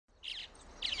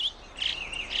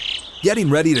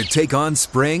Getting ready to take on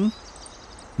spring?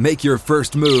 Make your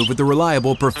first move with the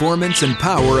reliable performance and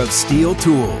power of Steel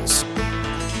tools.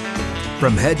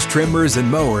 From hedge trimmers and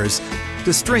mowers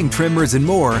to string trimmers and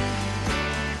more,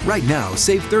 right now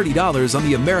save $30 on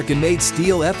the American-made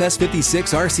Steel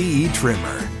FS56 RCE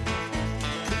trimmer.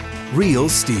 Real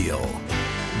Steel.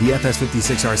 The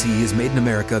FS56 RCE is made in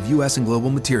America of U.S. and global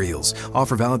materials.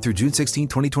 Offer valid through June 16,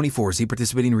 2024. See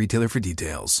participating retailer for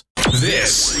details.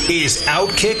 This is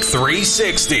Outkick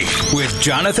 360 with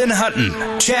Jonathan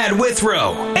Hutton, Chad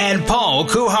Withrow, and Paul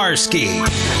Kuharsky.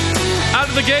 Out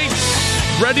of the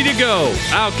gates, ready to go.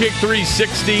 Outkick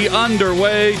 360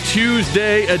 underway.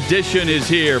 Tuesday edition is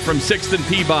here from 6th and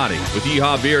Peabody with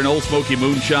Yeehaw Beer and Old Smoky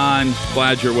Moonshine.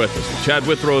 Glad you're with us. Chad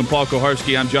Withrow and Paul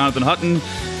Kuharsky. I'm Jonathan Hutton.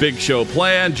 Big show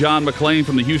planned. John McClain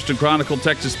from the Houston Chronicle,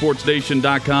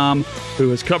 TexasSportsNation.com, who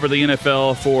has covered the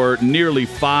NFL for nearly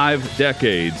 5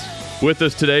 decades. With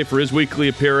us today for his weekly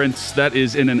appearance. That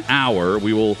is in an hour.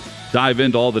 We will dive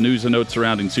into all the news and notes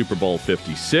surrounding Super Bowl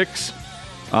 56.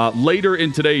 Later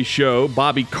in today's show,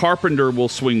 Bobby Carpenter will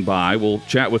swing by. We'll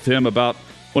chat with him about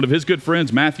one of his good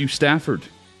friends, Matthew Stafford,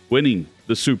 winning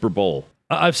the Super Bowl.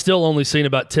 I've still only seen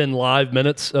about 10 live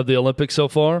minutes of the Olympics so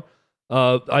far.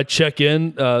 I check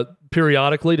in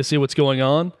periodically to see what's going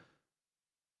on.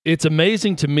 It's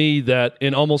amazing to me that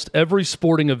in almost every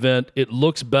sporting event, it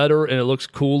looks better and it looks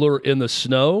cooler in the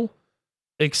snow,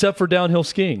 except for downhill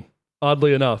skiing,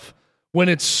 oddly enough. When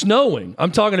it's snowing,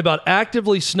 I'm talking about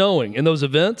actively snowing in those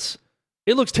events,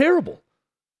 it looks terrible.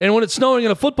 And when it's snowing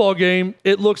in a football game,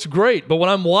 it looks great. But when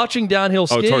I'm watching downhill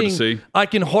skiing, it's hard to see. I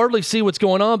can hardly see what's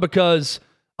going on because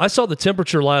I saw the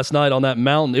temperature last night on that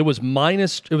mountain. It was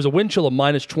a wind chill of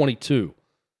minus 22.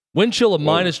 Wind chill of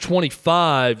minus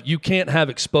 25, you can't have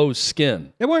exposed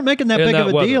skin. They weren't making that big of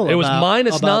a deal. It was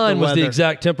minus 9 was the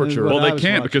exact temperature. Well, they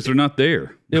can't because they're not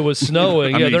there. It was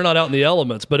snowing. They're not out in the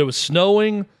elements, but it was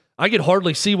snowing. I could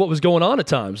hardly see what was going on at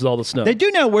times with all the snow. They do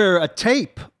now wear a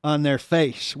tape on their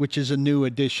face, which is a new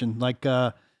addition. Like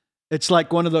it's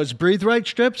like one of those Breathe Right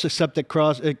strips, except it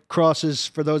crosses,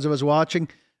 for those of us watching,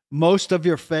 most of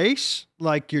your face,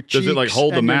 like your cheeks. Does it like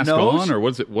hold the mask nose. on, or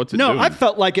what's it doing? No, I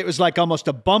felt like it was like almost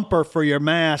a bumper for your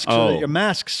mask, so that your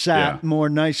mask sat Yeah. more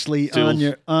nicely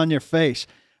on your face.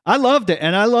 I loved it,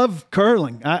 and I love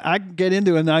curling. I get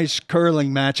into a nice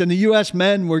curling match, and the U.S.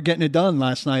 men were getting it done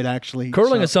last night, actually.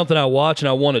 Curling is something I watch, and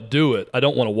I want to do it. I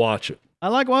don't want to watch it. I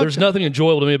like watching. There's nothing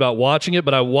enjoyable to me about watching it,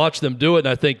 but I watch them do it, and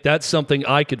I think that's something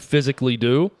I could physically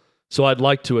do, so I'd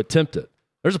like to attempt it.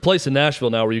 There's a place in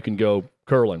Nashville now where you can go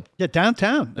curling. Yeah,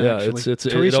 downtown. Yeah, actually. it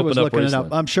Teresa opened was up looking recently.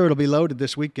 it up. I'm sure it'll be loaded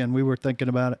this weekend. We were thinking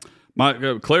about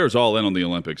it. Claire's all in on the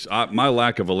Olympics. My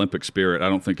lack of Olympic spirit, I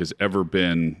don't think, has ever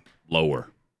been lower.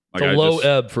 It's a low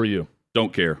ebb for you.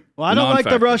 Don't care. Well, I don't like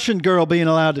the Russian girl being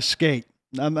allowed to skate.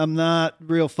 I'm not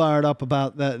real fired up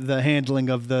about the handling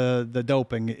of the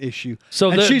doping issue. So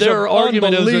their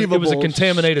argument is it was a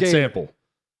contaminated sample,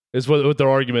 is what their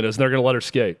argument is. And they're going to let her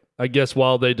skate, I guess,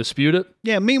 while they dispute it.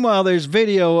 Yeah. Meanwhile, there's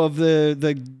video of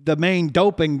the main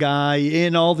doping guy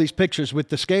in all these pictures with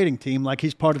the skating team, like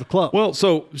he's part of the club. Well,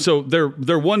 so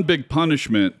their one big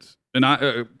punishment, and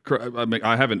I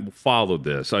haven't followed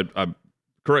this. I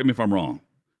correct me if I'm wrong.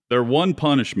 Their one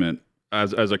punishment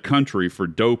as a country for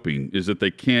doping is that they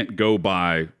can't go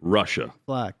by Russia.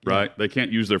 Flag. Right? They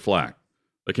can't use their flag.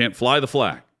 They can't fly the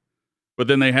flag. But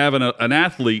then they have an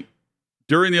athlete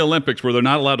during the Olympics where they're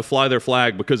not allowed to fly their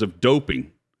flag because of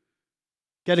doping.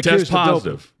 Test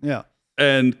positive. Yeah.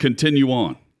 And continue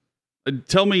on.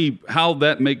 Tell me how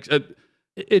that makes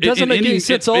it doesn't make any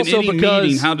sense also because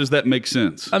meeting, how does that make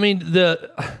sense? I mean,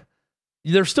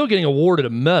 they're still getting awarded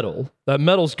a medal. That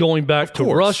medal's going back to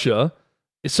Russia.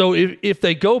 So if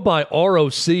they go by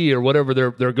ROC or whatever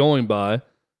they're going by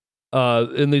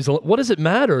in these, what does it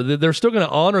matter? They're still going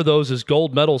to honor those as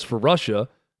gold medals for Russia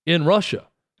in Russia.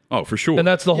 Oh, for sure. And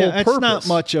that's the whole purpose. It's not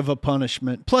much of a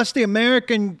punishment. Plus, the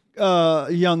American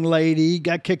young lady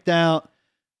got kicked out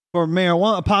for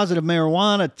a positive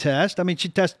marijuana test. I mean, she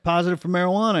tested positive for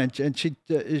marijuana, and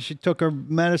she took her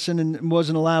medicine and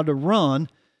wasn't allowed to run.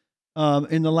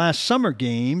 In the last summer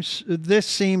games. This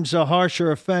seems a harsher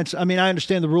offense. I mean, I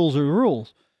understand the rules are the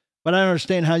rules, but I don't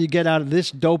understand how you get out of this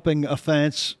doping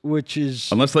offense, which is...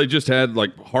 Unless they just had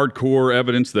like hardcore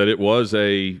evidence that it was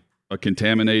a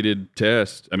contaminated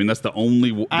test. I mean, that's the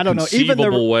only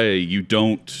conceivable way you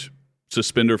don't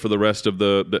suspend her for the rest of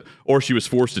the or she was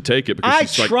forced to take it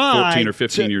because she's like 14 or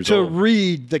 15 years old. I tried to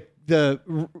read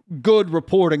the good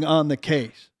reporting on the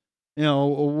case.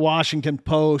 Washington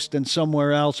Post and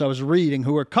somewhere else I was reading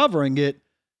who were covering it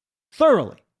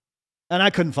thoroughly, and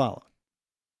I couldn't follow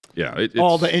it.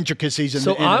 all the intricacies.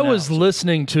 So I was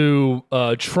listening to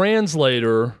a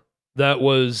translator that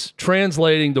was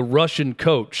translating the Russian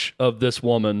coach of this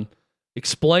woman,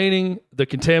 explaining the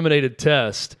contaminated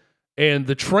test. And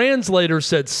the translator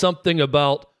said something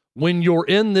about when you're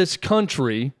in this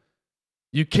country,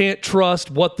 you can't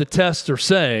trust what the tests are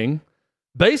saying.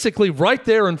 Basically, right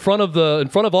there in front of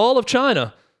all of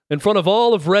China, in front of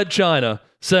all of Red China,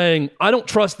 saying, I don't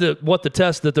trust what the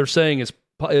test that they're saying is,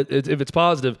 if it's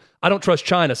positive, I don't trust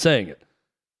China saying it.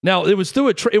 Now, it was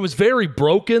it was very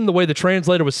broken the way the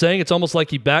translator was saying. It's almost like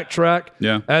he backtracked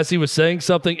as he was saying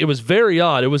something. It was very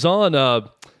odd. It was on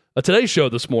a Today Show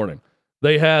this morning.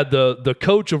 They had the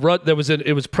coach of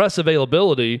it was press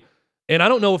availability, and I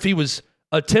don't know if he was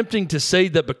attempting to say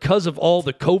that because of all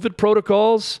the COVID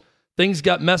protocols, things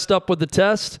got messed up with the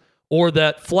test, or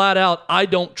that flat out, I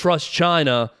don't trust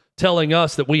China telling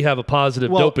us that we have a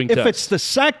positive doping test. If it's the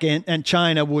second and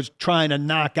China was trying to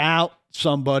knock out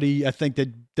somebody, I think that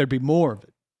there'd be more of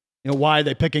it. Why are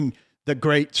they picking the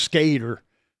great skater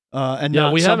and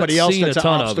not somebody else that's an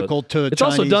obstacle to It's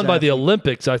Chinese also done by the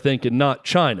Olympics, I think, and not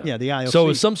China. Yeah, the IOC. So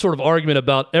it's some sort of argument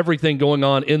about everything going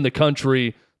on in the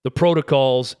country, the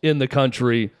protocols in the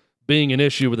country being an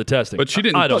issue with the testing. But she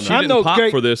didn't. I don't know. She didn't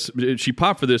pop for this. She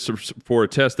popped for this for a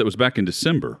test that was back in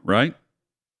December, right?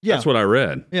 Yeah, that's what I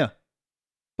read. Yeah,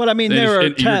 but I mean, there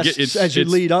are tests as you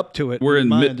lead up to it. We're in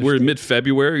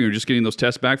mid-February. You're just getting those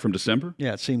tests back from December.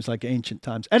 Yeah, it seems like ancient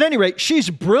times. At any rate, she's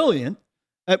brilliant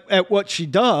at what she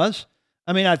does.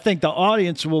 I mean, I think the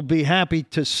audience will be happy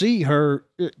to see her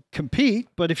compete.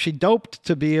 But if she doped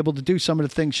to be able to do some of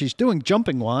the things she's doing,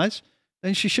 jumping wise,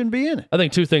 then she shouldn't be in it. I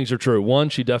think two things are true. One,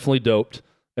 she definitely doped,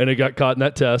 and it got caught in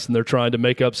that test, and they're trying to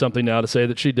make up something now to say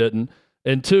that she didn't.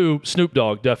 And two, Snoop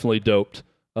Dogg definitely doped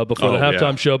before the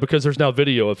halftime show, because there's now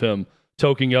video of him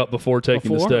toking up before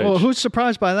taking the stage. Well, who's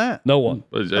surprised by that? No one.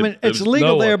 I mean, it's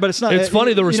legal there, but it's not. It's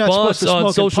funny, the response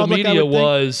on social media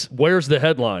was, where's the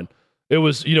headline? It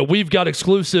was, we've got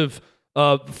exclusive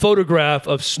photograph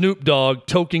of Snoop Dogg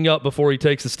toking up before he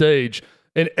takes the stage.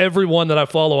 And everyone that I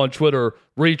follow on Twitter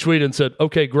retweeted and said,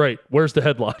 okay, great. Where's the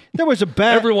headline? There was a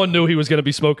bet. Everyone knew he was going to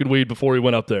be smoking weed before he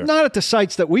went up there. Not at the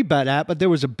sites that we bet at, but there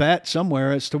was a bet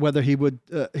somewhere as to whether he would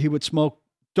smoke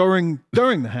during the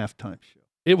halftime show.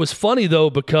 It was funny, though,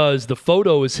 because the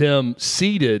photo is him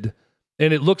seated,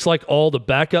 and it looks like all the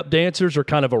backup dancers are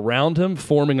kind of around him,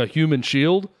 forming a human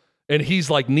shield. And he's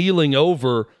like kneeling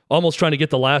over, almost trying to get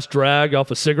the last drag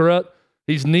off a cigarette.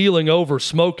 He's kneeling over,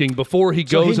 smoking before he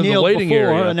goes in the waiting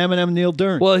area. And Eminem kneeled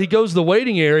during. Well, he goes to the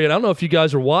waiting area, and I don't know if you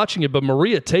guys are watching it, but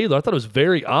Maria Taylor, I thought it was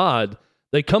very odd.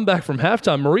 They come back from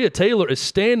halftime. Maria Taylor is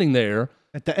standing there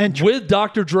at the entrance with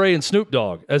Dr. Dre and Snoop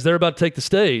Dogg as they're about to take the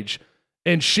stage.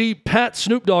 And she pats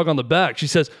Snoop Dogg on the back. She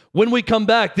says, when we come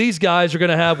back, these guys are going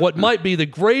to have what might be the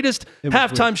greatest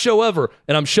halftime show ever.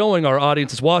 And I'm showing our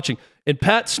audience is watching. And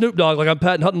pat Snoop Dogg like I'm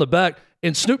patting Hutton on the back.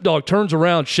 And Snoop Dogg turns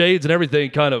around, shades and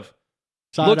everything, kind of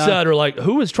looks at her like,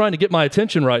 who is trying to get my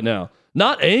attention right now?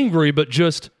 Not angry, but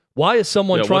just, why is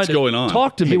someone trying to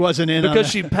talk to me? He wasn't in because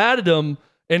she patted him,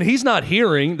 and he's not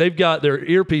hearing. They've got their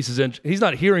earpieces in. He's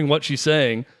not hearing what she's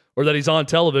saying, or that he's on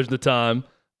television at the time.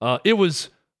 It was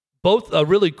both a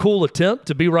really cool attempt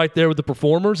to be right there with the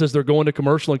performers as they're going to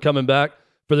commercial and coming back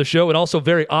for the show, and also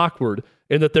very awkward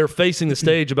in that they're facing the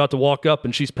stage about to walk up,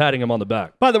 and she's patting him on the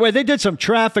back. By the way, they did some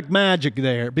traffic magic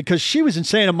there because she was in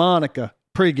Santa Monica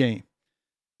pregame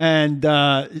and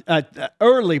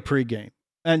early pregame,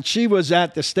 and she was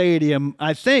at the stadium,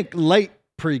 I think, late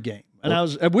pregame,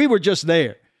 and we were just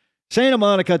there. Santa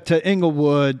Monica to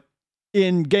Inglewood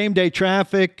in game day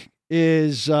traffic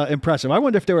is impressive. I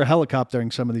wonder if they were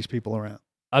helicoptering some of these people around.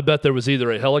 I bet there was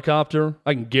either a helicopter,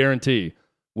 I can guarantee,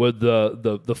 with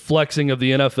the flexing of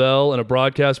the NFL and a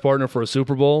broadcast partner for a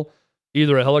Super Bowl,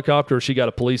 either a helicopter or she got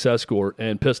a police escort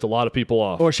and pissed a lot of people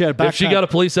off. Or she had a backpack. If she got a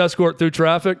police escort through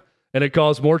traffic and it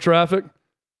caused more traffic,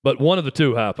 but one of the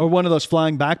two happened. Or one of those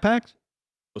flying backpacks?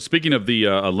 Well, speaking of the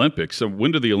Olympics, so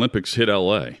when do the Olympics hit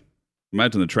L.A.?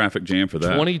 Imagine the traffic jam for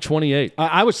that. 2028.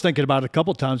 I was thinking about it a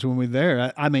couple times when we were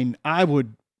there. I mean, I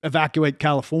would evacuate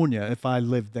California if I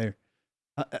lived there.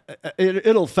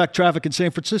 It'll affect traffic in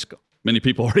San Francisco. Many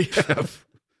people already have.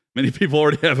 Many people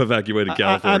already have evacuated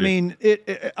California. I mean,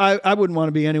 I wouldn't want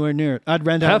to be anywhere near it. I'd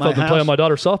rent out my house. Half of them play on my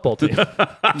daughter's softball team.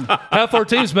 Half our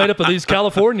team's made up of these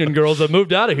Californian girls that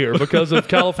moved out of here because of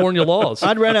California laws.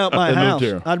 I'd rent out my house.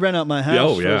 I'd rent out my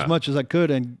house for as much as I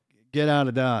could and get out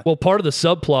of Dodge. Well, part of the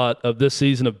subplot of this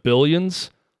season of Billions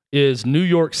is New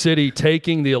York City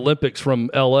taking the Olympics from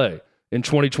L.A. In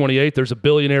 2028, there's a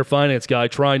billionaire finance guy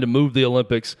trying to move the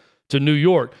Olympics to New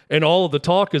York. And all of the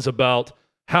talk is about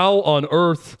how on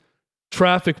earth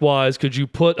traffic-wise could you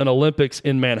put an Olympics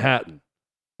in Manhattan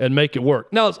and make it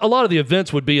work? Now, a lot of the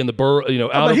events would be in the out of boroughs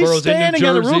in New Jersey. He's standing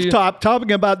on the rooftop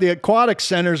talking about the aquatic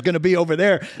center is going to be over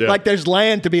there. Yeah. Like there's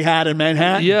land to be had in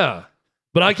Manhattan. Yeah.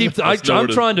 But I'm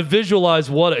trying to visualize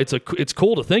what it's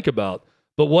cool to think about,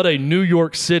 but what a New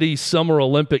York City Summer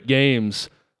Olympic Games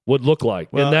would look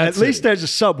like. Well, in that at least there's a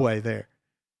subway there.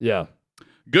 Yeah.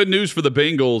 Good news for the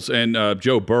Bengals and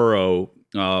Joe Burrow.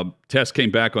 Test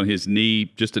came back on his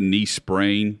knee, just a knee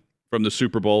sprain from the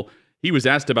Super Bowl. He was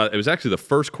asked about, it was actually the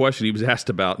first question he was asked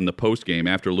about in the postgame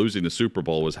after losing the Super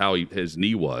Bowl was how his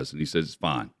knee was, and he says it's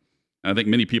fine. And I think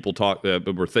many people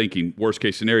were thinking worst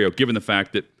case scenario, given the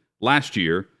fact that last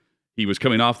year he was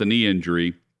coming off the knee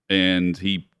injury and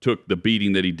he took the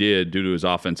beating that he did due to his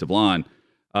offensive line.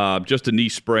 Just a knee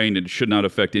sprain, and it should not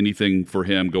affect anything for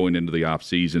him going into the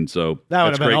offseason. So that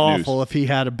would that's have been great awful news. if he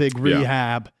had a big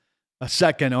rehab, a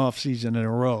second offseason in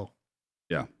a row.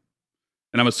 Yeah.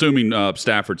 And I'm assuming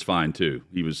Stafford's fine, too.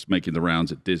 He was making the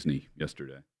rounds at Disney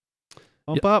yesterday.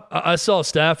 Bump up. I saw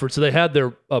Stafford. So they had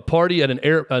their party at an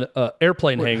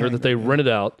airplane hangar that they rented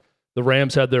out. The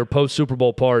Rams had their post-Super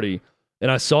Bowl party. And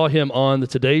I saw him on the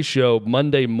Today Show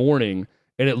Monday morning,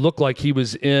 and it looked like he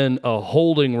was in a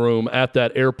holding room at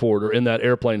that airport or in that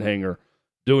airplane hangar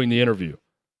doing the interview.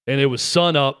 And it was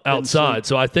sun up outside.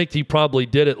 So I think he probably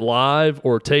did it live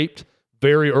or taped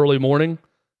very early morning.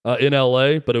 In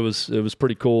LA, but it was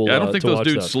pretty cool. Yeah, I don't think those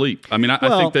dudes sleep. I mean, I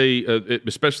think they,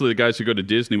 especially the guys who go to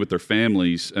Disney with their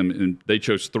families, and they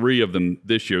chose 3 of them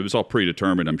this year. It was all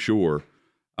predetermined, I'm sure.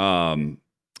 And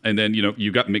then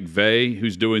you got McVay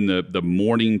who's doing the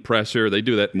morning presser. They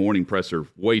do that morning presser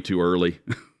way too early.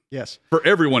 Yes, for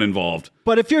everyone involved.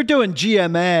 But if you're doing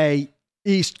GMA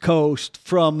East Coast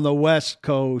from the West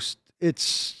Coast,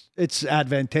 it's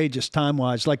advantageous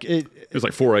time-wise. Like it was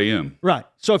like 4 a.m. Right.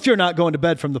 So if you're not going to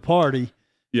bed from the party,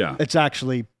 yeah, it's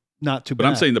actually not too bad. But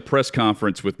I'm saying the press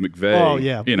conference with McVay. Oh,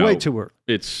 yeah. Way too early.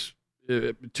 It's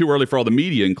too early for all the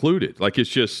media included. Like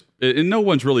it's just – and no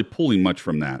one's really pulling much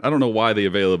from that. I don't know why the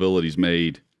availability's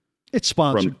made it's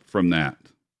sponsored from that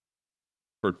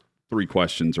for 3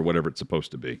 questions or whatever it's supposed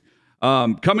to be.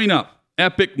 Coming up,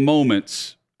 epic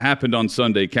moments – happened on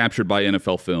Sunday, captured by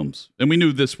NFL Films. And we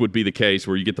knew this would be the case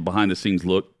where you get the behind-the-scenes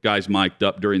look, guys mic'd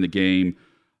up during the game.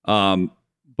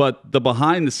 But the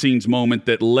behind-the-scenes moment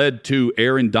that led to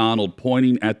Aaron Donald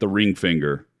pointing at the ring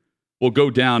finger will go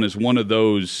down as one of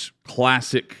those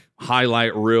classic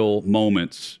highlight reel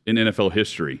moments in NFL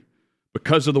history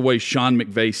because of the way Sean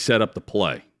McVay set up the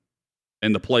play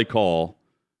and the play call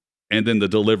and then the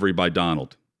delivery by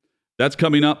Donald. That's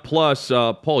coming up. Plus,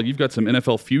 Paul, you've got some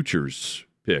NFL futures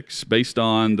picks based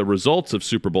on the results of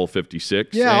Super Bowl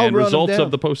 56 and results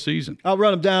of the postseason. I'll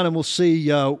run them down and we'll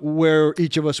see where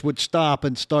each of us would stop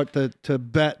and start to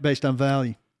bet based on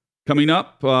value. Coming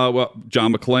up,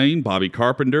 John McClain, Bobby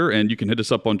Carpenter, and you can hit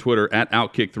us up on Twitter at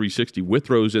Outkick360.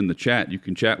 Withrow's in the chat. You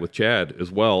can chat with Chad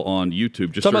as well on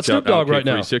YouTube. Just talking about Snoop Dogg right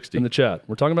now 360 in the chat.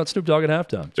 We're talking about Snoop Dogg at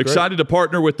halftime. It's excited to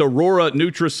partner with Aurora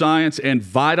NutraScience and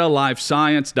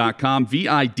VidaLifeScience.com.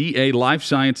 VIDA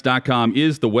Lifescience.com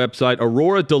is the website.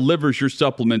 Aurora delivers your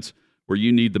supplements where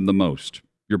you need them the most.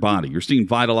 Your body. You're seeing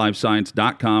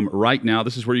VidaLifeScience.com right now.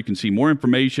 This is where you can see more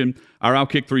information. Our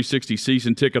Outkick 360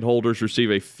 season ticket holders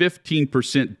receive a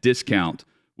 15% discount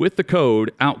with the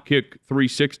code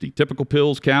Outkick360. Typical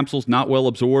pills, capsules, not well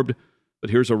absorbed, but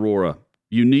here's Aurora.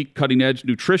 Unique, cutting-edge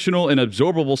nutritional and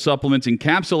absorbable supplements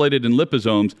encapsulated in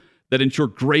liposomes that ensure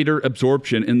greater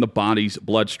absorption in the body's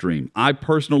bloodstream. I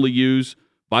personally use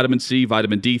vitamin C,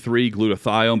 vitamin D3,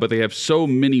 glutathione, but they have so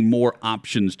many more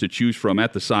options to choose from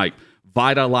at the site.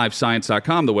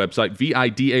 VidaLifeScience.com, the website,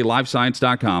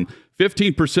 VidaLifescience.com.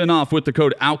 15% off with the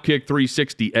code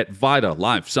Outkick360 at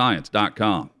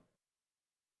VidaLifescience.com.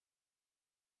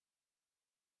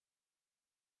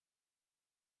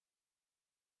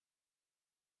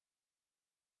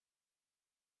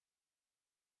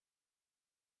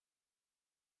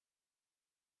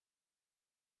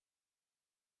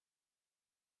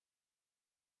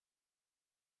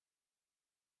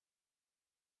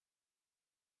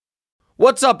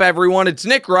 What's up, everyone? It's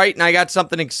Nick Wright, and I got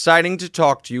something exciting to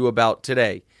talk to you about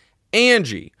today.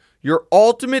 Angie, your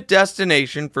ultimate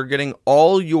destination for getting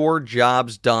all your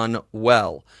jobs done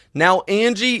well. Now,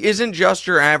 Angie isn't just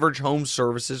your average home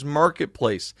services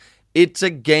marketplace. It's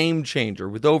a game changer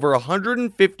with over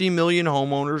 150 million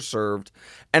homeowners served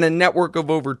and a network of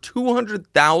over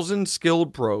 200,000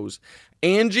 skilled pros.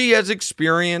 Angie has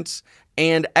experience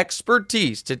and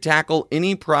expertise to tackle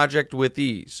any project with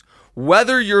ease.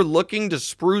 Whether you're looking to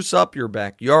spruce up your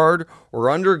backyard or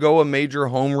undergo a major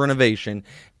home renovation,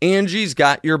 Angie's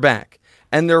got your back.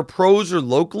 and their pros are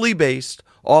locally based,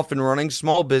 often running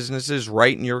small businesses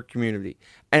right in your community.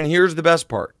 And here's the best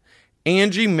part.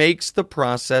 Angie makes the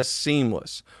process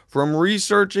seamless. From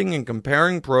researching and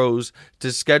comparing pros to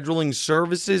scheduling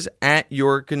services at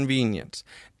your convenience,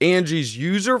 Angie's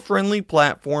user-friendly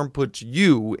platform puts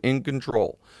you in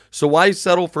control. So why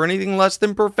settle for anything less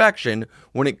than perfection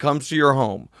when it comes to your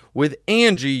home? With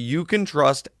Angie, you can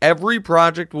trust every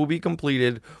project will be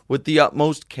completed with the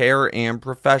utmost care and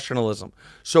professionalism.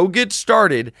 So get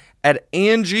started at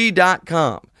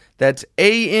Angie.com. That's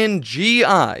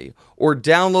ANGI, or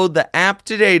download the app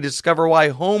today to discover why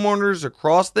homeowners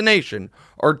across the nation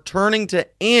are turning to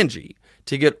Angie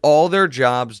to get all their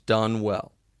jobs done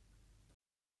well.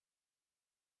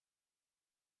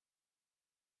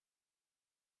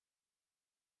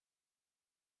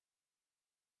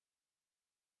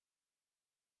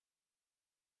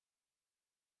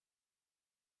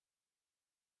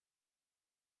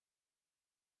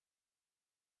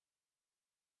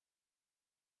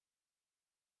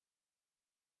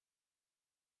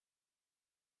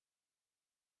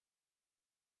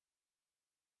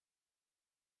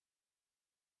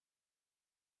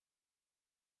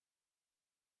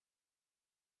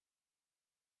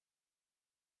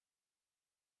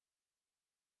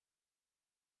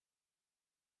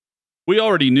 We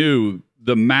already knew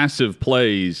the massive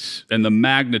plays and the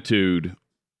magnitude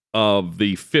of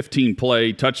the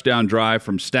 15-play touchdown drive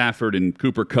from Stafford and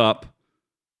Cooper Kupp,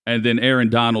 and then Aaron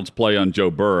Donald's play on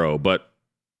Joe Burrow. But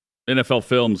NFL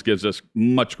Films gives us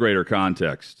much greater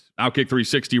context. Outkick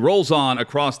 360 rolls on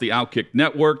across the Outkick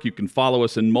network. You can follow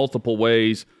us in multiple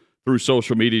ways through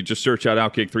social media. Just search out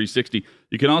Outkick 360.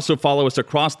 You can also follow us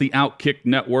across the Outkick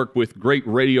network with great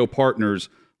radio partners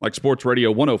like Sports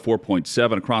Radio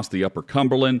 104.7 across the Upper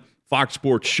Cumberland, Fox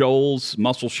Sports Shoals,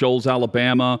 Muscle Shoals,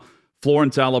 Alabama,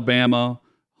 Florence, Alabama,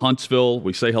 Huntsville.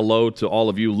 We say hello to all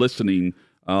of you listening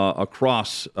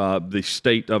across the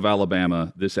state of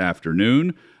Alabama this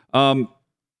afternoon.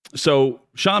 So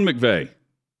Sean McVay,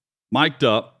 mic'd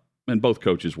up, and both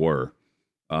coaches were.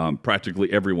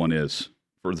 Practically everyone is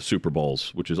for the Super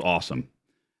Bowls, which is awesome.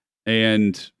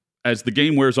 And as the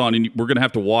game wears on, and we're going to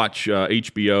have to watch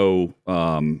HBO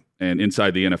and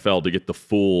Inside the NFL to get the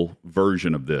full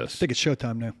version of this. I think it's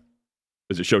Showtime now.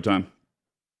 Is it Showtime?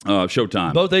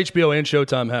 Showtime. Both HBO and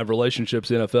Showtime have relationships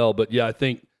in NFL, but yeah, I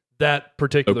think that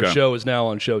particular show is now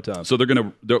on Showtime. So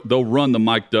they'll run the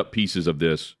mic'd up pieces of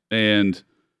this, and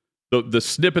the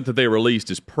snippet that they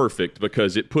released is perfect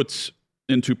because it puts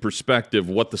into perspective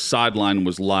what the sideline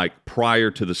was like prior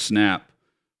to the snap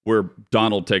where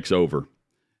Donald takes over.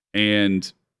 And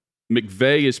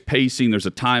McVay is pacing. There's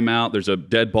a timeout. There's a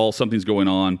dead ball. Something's going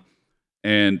on.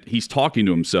 And he's talking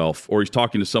to himself, or he's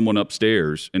talking to someone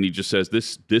upstairs, and he just says,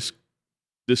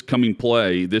 this coming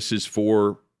play, this is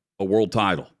for a world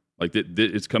title. Like,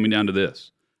 it's coming down to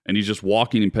this. And he's just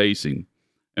walking and pacing.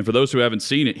 And for those who haven't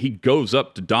seen it, he goes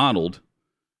up to Donald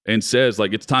and says,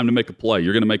 like, it's time to make a play.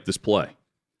 You're going to make this play.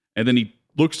 And then he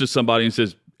looks to somebody and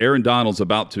says, Aaron Donald's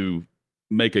about to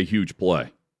make a huge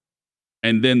play.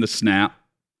 And then the snap.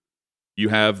 You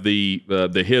have the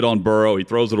hit on Burrow. He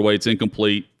throws it away. It's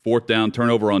incomplete. Fourth down,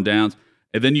 turnover on downs.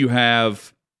 And then you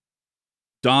have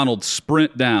Donald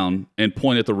sprint down and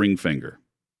point at the ring finger.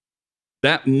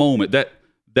 That moment,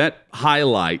 that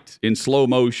highlight in slow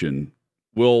motion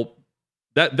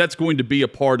that's going to be a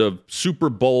part of Super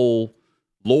Bowl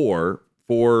lore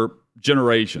for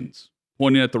generations.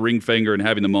 Pointing at the ring finger and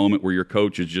having the moment where your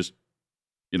coach is just,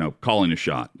 calling a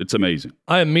shot. It's amazing.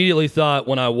 I immediately thought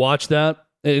when I watched that,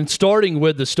 and starting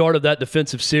with the start of that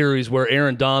defensive series where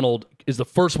Aaron Donald is the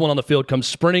first one on the field, comes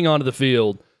sprinting onto the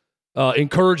field,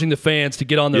 encouraging the fans to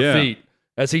get on their feet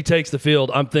as he takes the field,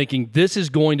 I'm thinking this is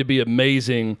going to be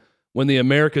amazing when the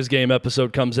America's Game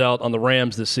episode comes out on the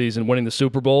Rams this season, winning the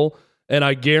Super Bowl. And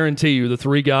I guarantee you the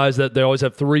three guys that they always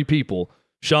have three people,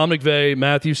 Sean McVay,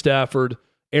 Matthew Stafford,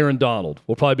 Aaron Donald,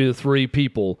 will probably be the three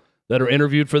people that are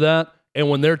interviewed for that. And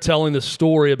when they're telling the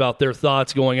story about their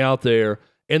thoughts going out there,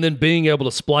 and then being able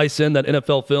to splice in that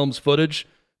NFL Films footage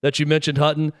that you mentioned,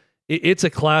 Hutton, it's a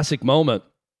classic moment.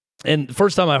 And the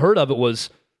first time I heard of it was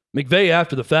McVay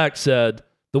after the fact said,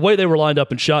 the way they were lined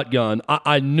up in shotgun,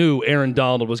 I knew Aaron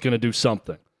Donald was going to do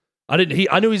something. I knew he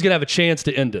was going to have a chance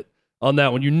to end it on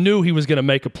that one. You knew he was going to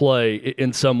make a play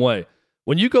in some way.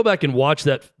 When you go back and watch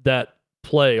that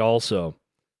play also,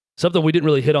 something we didn't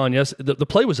really hit on yesterday, the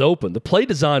play was open. The play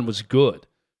design was good.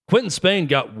 Quentin Spain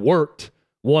got worked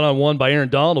one-on-one by Aaron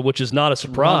Donald, which is not a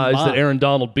surprise that Aaron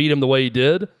Donald beat him the way he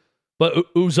did. But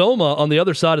Uzomah on the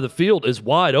other side of the field is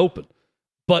wide open.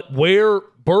 But where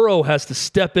Burrow has to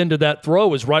step into that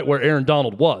throw is right where Aaron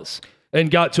Donald was. and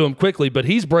got to him quickly, but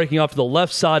he's breaking off to the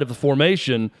left side of the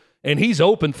formation, and he's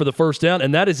open for the first down,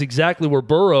 and that is exactly where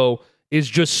Burrow is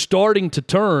just starting to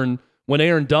turn when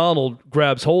Aaron Donald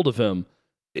grabs hold of him.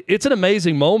 It's an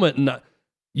amazing moment, and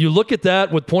you look at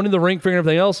that with pointing the ring finger and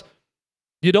everything else.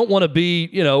 You don't want to be,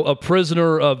 a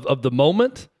prisoner of the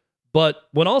moment, but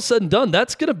when all's said and done,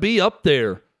 that's going to be up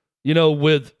there,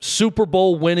 with Super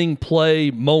Bowl winning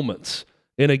play moments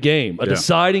in a game, a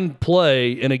deciding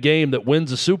play in a game that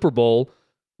wins a Super Bowl.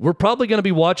 We're probably going to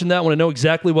be watching that one and know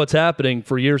exactly what's happening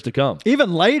for years to come.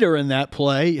 Even later in that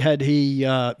play, had he,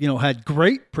 had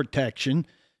great protection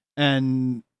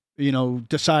and,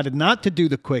 decided not to do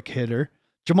the quick hitter,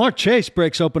 Jamar Chase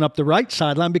breaks open up the right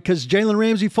sideline because Jalen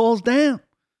Ramsey falls down.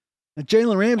 And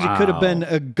Jalen Ramsey could have been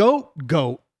a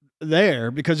goat there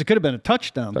because it could have been a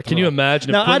touchdown. Can you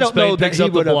imagine if Quinn Spain picks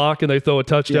up the block and they throw a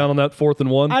touchdown on that 4th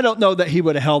and 1? I don't know that he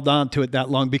would have held on to it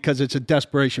that long because it's a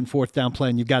desperation 4th down play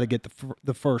and you've got to get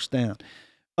the first down.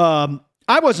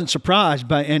 I wasn't surprised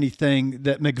by anything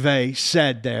that McVay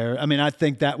said there. I mean, I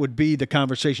think that would be the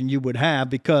conversation you would have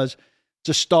because it's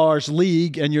a stars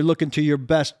league and you're looking to your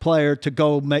best player to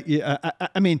go make you.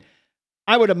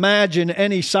 I would imagine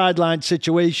any sideline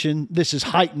situation, this is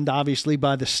heightened obviously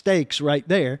by the stakes right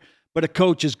there, but a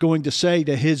coach is going to say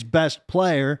to his best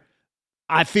player,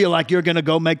 I feel like you're going to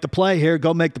go make the play here,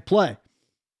 go make the play.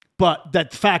 But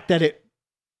that fact that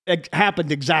it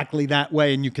happened exactly that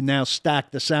way and you can now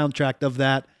stack the soundtrack of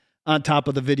that on top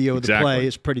of the video of the play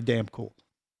is pretty damn cool.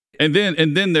 And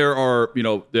then there are,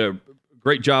 the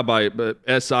great job by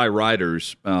SI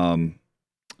writers who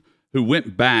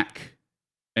went back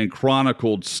and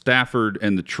chronicled Stafford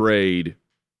and the trade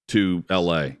to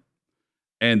L.A.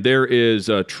 And there is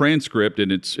a transcript,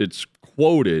 and it's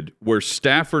quoted, where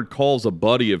Stafford calls a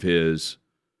buddy of his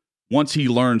once he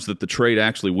learns that the trade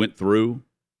actually went through,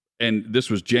 and this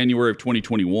was January of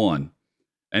 2021,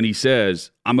 and he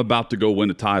says, I'm about to go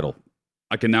win a title.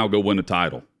 I can now go win a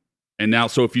title. And now,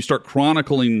 so if you start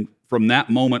chronicling from that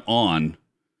moment on,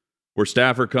 where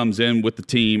Stafford comes in with the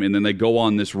team and then they go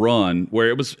on this run where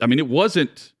it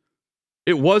wasn't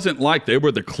like they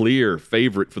were the clear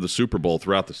favorite for the Super Bowl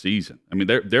throughout the season. I mean,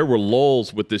 there were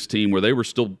lulls with this team where they were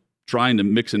still trying to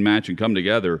mix and match and come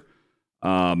together.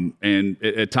 And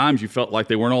at times you felt like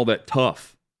they weren't all that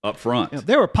tough up front. Yeah,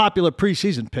 they were a popular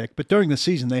preseason pick, but during the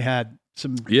season they had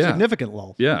some significant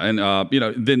lulls. Yeah, and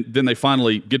then they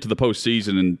finally get to the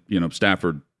postseason and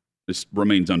Stafford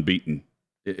remains unbeaten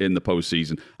in the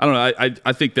postseason. I don't know.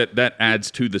 I think that adds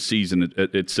to the season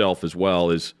itself as well,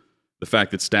 is the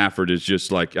fact that Stafford is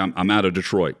just like, I'm out of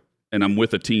Detroit and I'm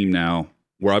with a team now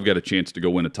where I've got a chance to go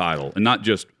win a title, and not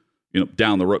just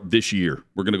down the road this year.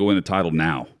 We're going to go win a title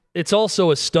now. It's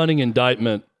also a stunning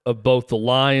indictment of both the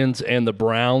Lions and the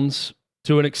Browns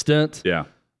to an extent. Yeah.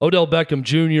 Odell Beckham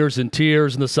Jr.'s in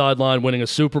tears in the sideline winning a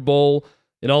Super Bowl,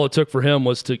 and all it took for him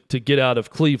was to get out of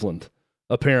Cleveland,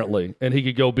 apparently, and he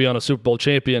could go be on a Super Bowl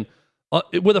champion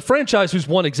with a franchise who's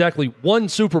won exactly one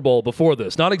Super Bowl before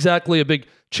this. Not exactly a big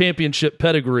championship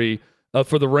pedigree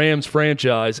for the Rams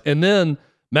franchise. And then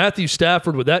Matthew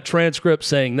Stafford with that transcript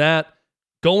saying that,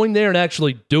 going there and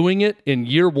actually doing it in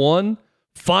year one,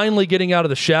 finally getting out of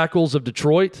the shackles of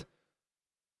Detroit.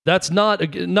 That's not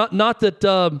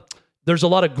that there's a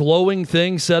lot of glowing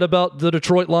things said about the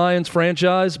Detroit Lions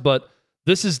franchise, but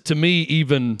this is, to me,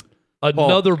 even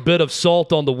another bit of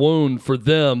salt on the wound for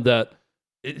them, that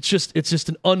it's just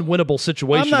an unwinnable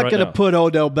situation. I'm not going to put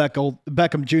Odell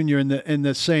Beckham Jr. in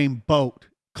the same boat.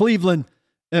 Cleveland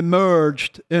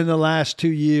emerged in the last 2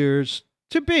 years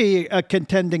to be a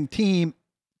contending team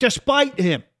despite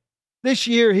him. This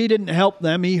year, he didn't help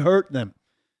them. He hurt them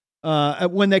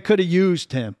when they could have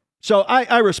used him. So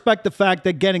I respect the fact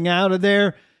that getting out of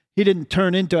there, he didn't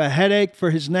turn into a headache for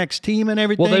his next team and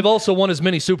everything. Well, they've also won as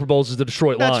many Super Bowls as the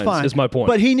Detroit Lions, fine. Is my point.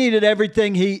 But he needed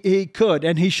everything he could,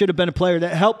 and he should have been a player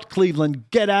that helped Cleveland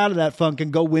get out of that funk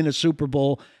and go win a Super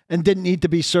Bowl, and didn't need to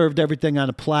be served everything on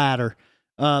a platter.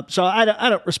 So I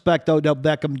don't respect Odell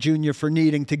Beckham Jr. for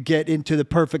needing to get into the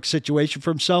perfect situation for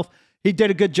himself. He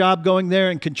did a good job going there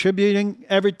and contributing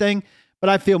everything, but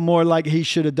I feel more like he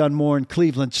should have done more in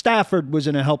Cleveland. Stafford was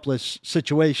in a helpless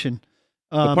situation.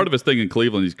 But part of his thing in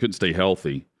Cleveland, he couldn't stay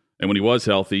healthy. And when he was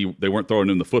healthy, they weren't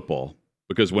throwing him the football.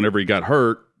 Because whenever he got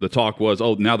hurt, the talk was,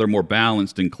 now they're more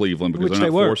balanced in Cleveland because they're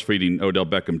not force-feeding Odell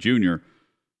Beckham Jr.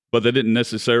 But they didn't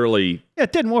necessarily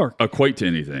it didn't work. Equate to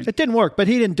anything. It didn't work, but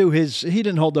he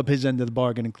didn't hold up his end of the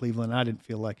bargain in Cleveland, I didn't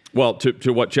feel like. Well,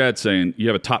 to what Chad's saying, you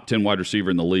have a top 10 wide receiver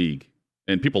in the league.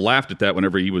 And people laughed at that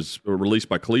whenever he was released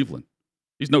by Cleveland.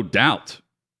 He's no doubt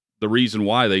the reason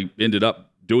why they ended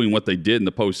up doing what they did in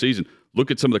the postseason. Look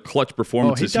at some of the clutch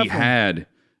performances he had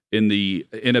in the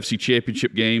NFC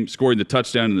Championship game, scoring the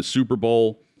touchdown in the Super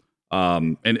Bowl.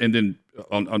 And then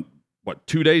on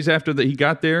 2 days after that he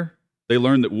got there, they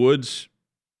learned that Woods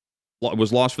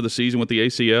was lost for the season with the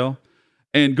ACL.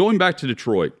 And going back to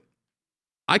Detroit,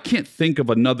 I can't think of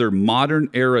another modern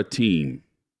era team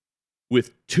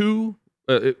with two,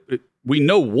 we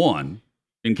know one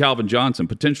in Calvin Johnson,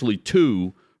 potentially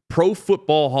two Pro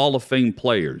Football Hall of Fame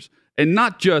players. And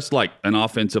not just like an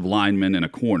offensive lineman and a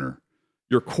corner.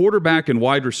 Your quarterback and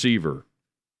wide receiver,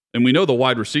 and we know the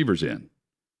wide receivers in,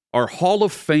 are Hall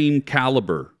of Fame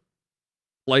caliber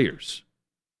players.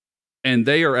 And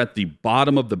they are at the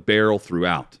bottom of the barrel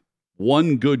throughout.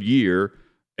 One good year,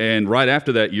 and right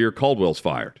after that year, Caldwell's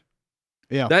fired.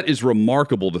 Yeah. That is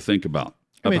remarkable to think about,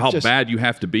 how bad you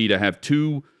have to be to have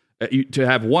two, to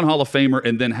have one Hall of Famer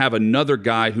and then have another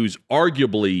guy who's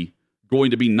arguably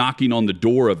going to be knocking on the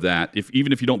door of that.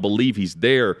 Even if you don't believe he's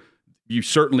there, you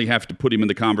certainly have to put him in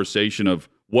the conversation of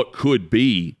what could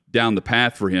be down the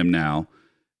path for him now.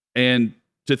 And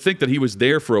to think that he was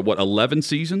there for 11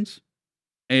 seasons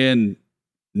and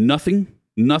nothing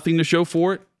to show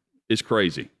for it is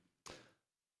crazy.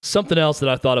 Something else that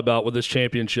I thought about with this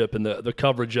championship and the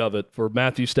coverage of it for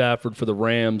Matthew Stafford, for the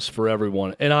Rams, for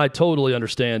everyone. And I totally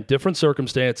understand different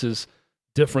circumstances,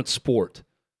 different sport.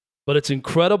 But it's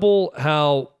incredible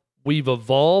how we've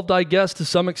evolved, I guess, to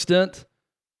some extent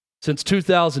since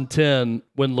 2010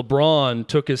 when LeBron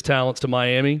took his talents to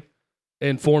Miami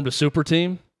and formed a super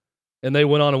team and they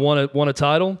went on and won a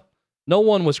title. No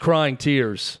one was crying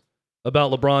tears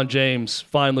about LeBron James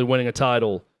finally winning a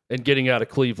title and getting out of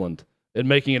Cleveland and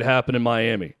making it happen in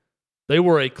Miami. They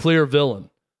were a clear villain.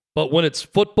 But when it's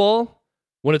football,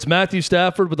 when it's Matthew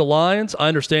Stafford with the Lions, I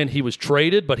understand he was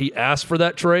traded, but he asked for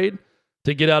that trade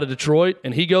to get out of Detroit,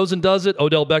 and he goes and does it.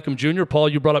 Odell Beckham Jr., Paul,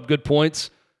 you brought up good points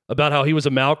about how he was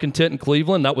a malcontent in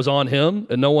Cleveland. That was on him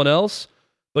and no one else.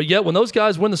 But yet, when those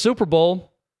guys win the Super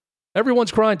Bowl,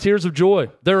 everyone's crying tears of joy.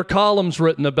 There are columns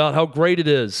written about how great it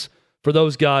is for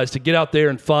those guys to get out there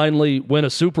and finally win a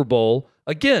Super Bowl.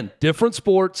 Again, different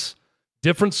sports,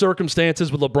 different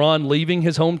circumstances with LeBron leaving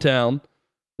his hometown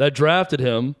that drafted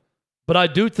him. But I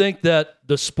do think that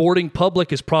the sporting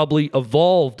public has probably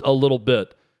evolved a little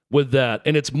bit with that.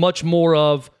 And it's much more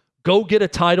of go get a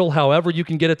title however you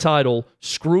can get a title,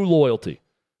 screw loyalty.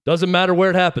 Doesn't matter where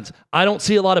it happens. I don't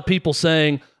see a lot of people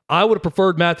saying, I would have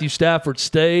preferred Matthew Stafford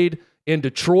stayed in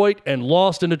Detroit and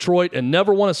lost in Detroit and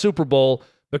never won a Super Bowl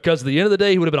because at the end of the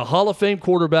day, he would have been a Hall of Fame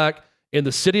quarterback in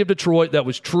the city of Detroit that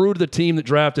was true to the team that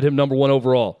drafted him number 1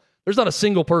 overall. There's not a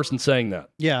single person saying that.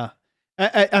 Yeah.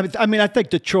 I mean, I think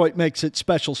Detroit makes it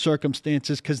special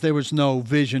circumstances because there was no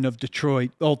vision of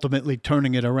Detroit ultimately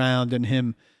turning it around and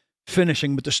him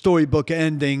finishing with the storybook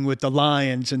ending with the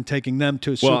Lions and taking them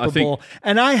to a Super Bowl.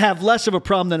 And I have less of a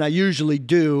problem than I usually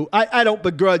do. I don't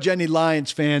begrudge any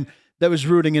Lions fan that was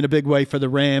rooting in a big way for the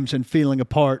Rams and feeling a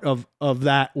part of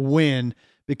that win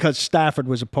because Stafford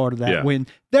was a part of that win.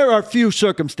 There are a few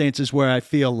circumstances where I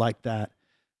feel like that.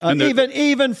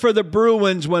 Even for the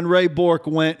Bruins, when Ray Bourque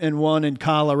went and won in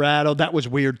Colorado, that was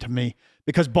weird to me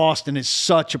because Boston is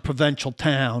such a provincial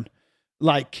town.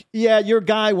 Like, yeah, your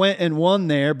guy went and won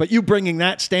there, but you bringing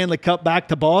that Stanley Cup back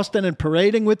to Boston and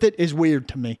parading with it is weird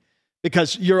to me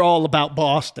because you're all about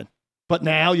Boston. But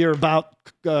now you're about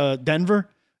Denver.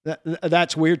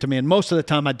 That's weird to me. And most of the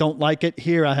time I don't like it.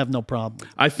 Here I have no problem.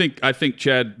 I think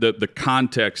Chad, the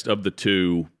context of the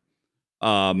two,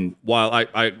 while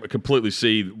I completely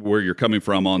see where you're coming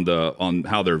from on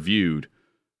how they're viewed,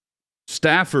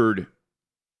 Stafford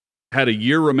had a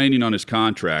year remaining on his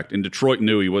contract, and Detroit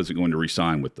knew he wasn't going to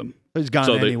re-sign with them. He's gone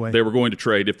anyway. They were going to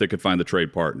trade if they could find the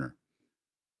trade partner.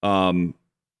 LeBron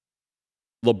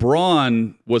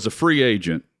was a free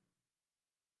agent,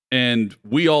 and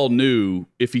we all knew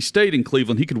if he stayed in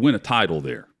Cleveland, he could win a title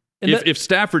there. If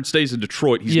Stafford stays in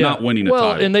Detroit, he's not winning a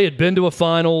title. And they had been to a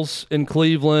finals in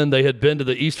Cleveland. They had been to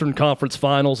the Eastern Conference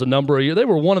Finals a number of years. They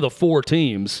were one of the 4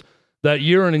 teams that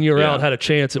year in and year out had a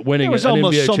chance at winning an NBA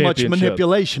championship. There was almost so much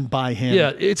manipulation by him.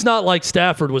 Yeah, it's not like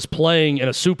Stafford was playing in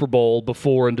a Super Bowl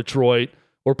before in Detroit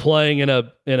or playing in an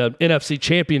NFC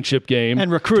championship game.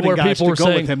 And recruiting where guys people were to go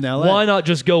saying, with him now. Why not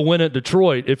just go win at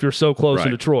Detroit if you're so close in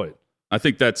Detroit? I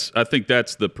think that's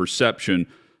the perception.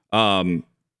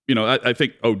 I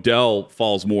think Odell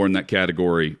falls more in that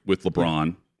category with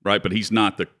LeBron, right? But he's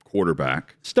not the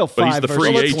quarterback. Still 5 but he's the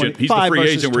free agent. He's the free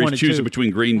agent where he's choosing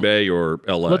between Green Bay or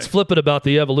LA. Let's flip it about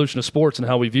the evolution of sports and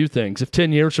how we view things. If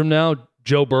 10 years from now,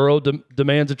 Joe Burrow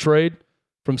demands a trade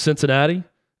from Cincinnati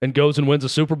and goes and wins a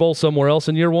Super Bowl somewhere else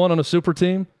in year 1 on a super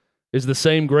team, is the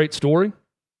same great story.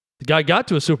 The guy got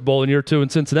to a Super Bowl in year 2 in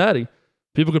Cincinnati,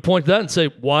 People could point to that and say,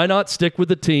 why not stick with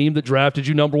the team that drafted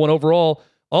you number 1 overall?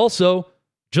 Also,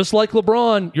 just like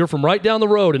LeBron, you're from right down the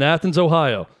road in Athens,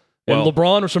 Ohio. And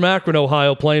LeBron was from Akron,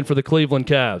 Ohio, playing for the Cleveland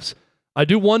Cavs. I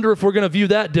do wonder if we're going to view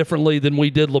that differently than we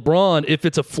did LeBron. If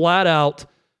it's a flat out,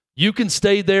 you can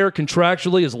stay there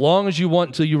contractually as long as you want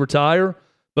until you retire,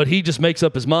 but he just makes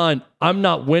up his mind, I'm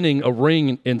not winning a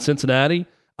ring in Cincinnati.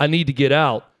 I need to get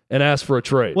out and ask for a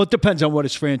trade. Well, it depends on what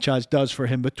his franchise does for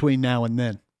him between now and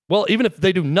then. Well, even if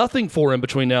they do nothing for him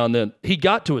between now and then, he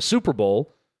got to a Super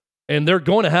Bowl, and they're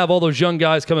going to have all those young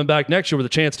guys coming back next year with a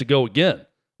chance to go again,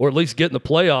 or at least get in the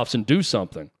playoffs and do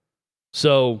something.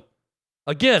 So,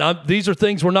 again, these are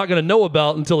things we're not going to know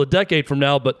about until a decade from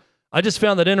now, but I just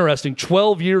found that interesting.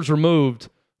 12 years removed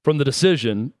from the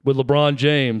decision with LeBron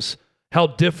James, how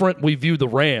different we view the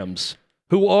Rams,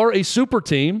 who are a super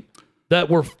team that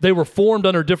they were formed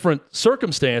under different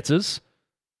circumstances.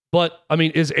 But, I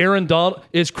mean, is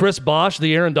Chris Bosh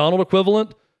the Aaron Donald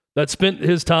equivalent that spent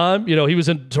his time? You know, he was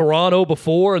in Toronto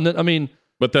before, and then, I mean,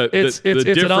 but it's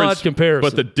an odd comparison.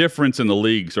 But the difference in the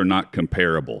leagues are not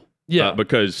comparable. Yeah.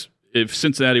 Because if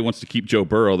Cincinnati wants to keep Joe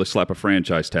Burrow, they slap a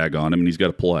franchise tag on him, and he's got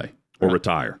to play or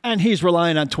retire. And he's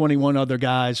relying on 21 other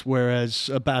guys, whereas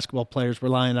a basketball player's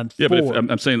relying on 4. Yeah, but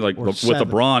I'm saying, like, with 7.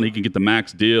 LeBron, he can get the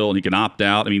max deal, and he can opt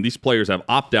out. I mean, these players have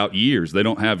opt-out years. They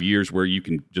don't have years where you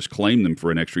can just claim them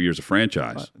for an extra year's of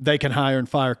franchise. They can hire and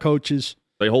fire coaches.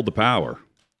 They hold the power.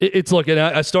 Look, and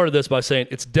I started this by saying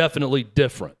it's definitely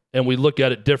different, and we look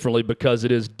at it differently because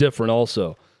it is different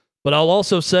also. But I'll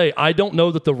also say I don't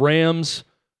know that the Rams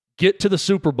get to the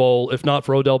Super Bowl if not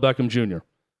for Odell Beckham Jr.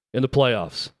 in the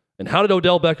playoffs. And how did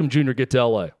Odell Beckham Jr. get to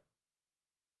L.A.?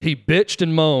 He bitched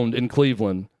and moaned in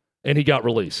Cleveland, and he got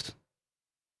released.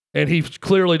 And he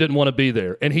clearly didn't want to be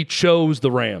there, and he chose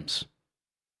the Rams.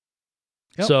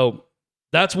 Yep. So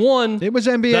that's one. It was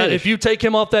NBA. That if you take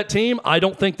him off that team, I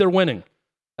don't think they're winning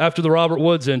after the Robert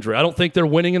Woods injury. I don't think they're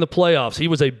winning in the playoffs. He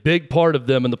was a big part of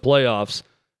them in the playoffs.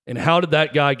 And how did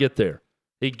that guy get there?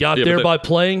 He got there by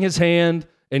playing his hand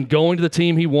and going to the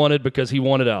team he wanted because he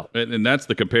wanted out. And that's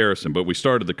the comparison. But we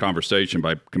started the conversation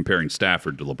by comparing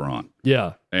Stafford to LeBron.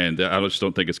 Yeah. And I just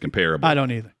don't think it's comparable. I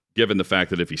don't either. Given the fact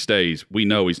that if he stays, we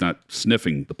know he's not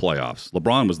sniffing the playoffs.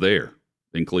 LeBron was there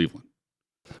in Cleveland.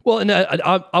 Well, and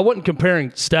I wasn't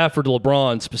comparing Stafford to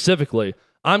LeBron specifically.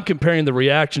 I'm comparing the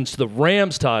reactions to the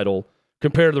Rams title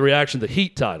compared to the reaction to the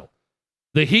Heat title.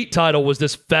 The Heat title was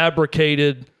this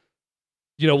fabricated,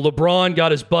 LeBron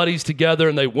got his buddies together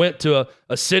and they went to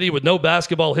a city with no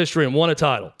basketball history and won a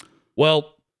title.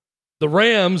 Well, the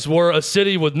Rams were a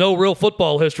city with no real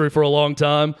football history for a long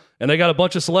time, and they got a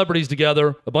bunch of celebrities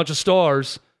together, a bunch of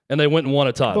stars, and they went and won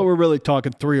a title. But we're really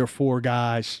talking 3 or 4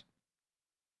 guys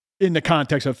in the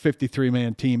context of a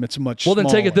 53-man team. It's much smaller. Well,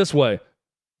 then take it this way.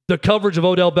 The coverage of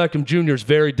Odell Beckham Jr. is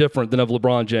very different than of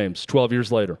LeBron James 12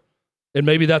 years later. And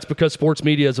maybe that's because sports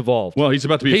media has evolved. Well, he's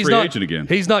about to be a free agent again.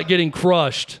 He's not getting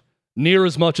crushed near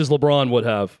as much as LeBron would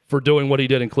have for doing what he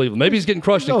did in Cleveland. Maybe he's getting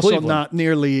crushed in Cleveland. Also not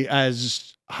nearly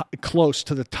as close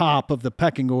to the top of the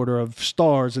pecking order of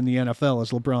stars in the NFL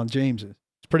as LeBron James is.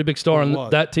 It's a pretty big star on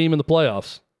that team in the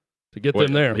playoffs to get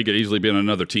them there. He could easily be on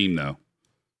another team, though.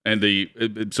 And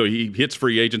so he hits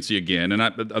free agency again.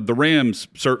 And the Rams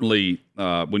certainly,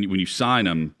 when you sign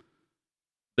him,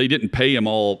 they didn't pay him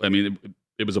all. I mean,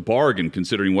 it was a bargain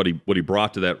considering what he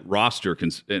brought to that roster,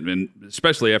 and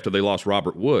especially after they lost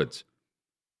Robert Woods.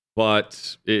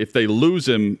 But if they lose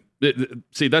him,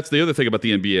 see, that's the other thing about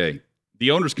the NBA. The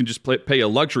owners can just pay a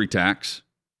luxury tax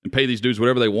and pay these dudes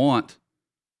whatever they want,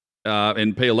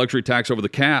 and pay a luxury tax over the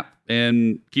cap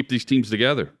and keep these teams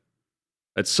together.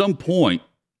 At some point,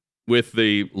 with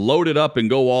the load it up and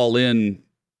go all in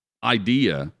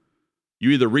idea, you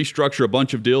either restructure a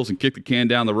bunch of deals and kick the can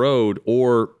down the road,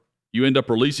 or you end up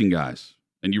releasing guys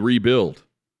and you rebuild.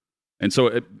 And so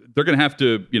they're going to have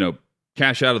to,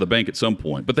 cash out of the bank at some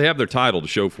point, but they have their title to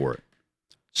show for it.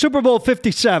 Super Bowl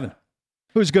 57.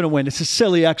 Who's going to win? It's a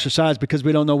silly exercise because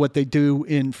we don't know what they do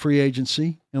in free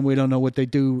agency and we don't know what they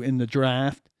do in the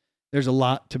draft. There's a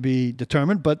lot to be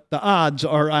determined, but the odds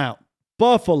are out.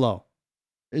 Buffalo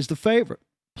is the favorite,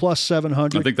 plus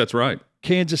 700. I think that's right.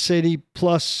 Kansas City,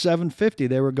 plus 750.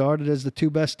 They're regarded as the 2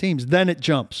 best teams. Then it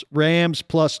jumps. Rams,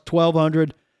 plus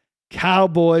 1,200.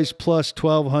 Cowboys, plus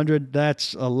 1,200.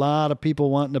 That's a lot of people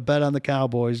wanting to bet on the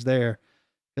Cowboys there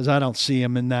because I don't see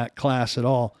them in that class at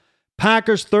all.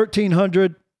 Packers,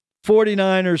 1,300.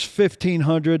 49ers,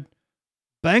 1,500.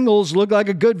 Bengals look like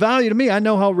a good value to me. I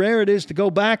know how rare it is to go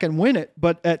back and win it,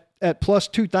 but at plus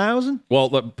 2,000? Well,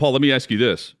 Paul, let me ask you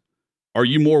this. Are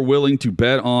you more willing to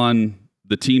bet on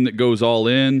the team that goes all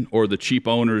in or the cheap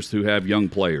owners who have young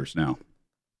players now?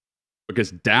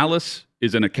 because Dallas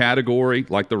is in a category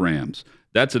like the Rams.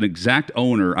 That's an exact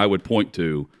owner I would point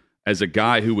to as a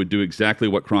guy who would do exactly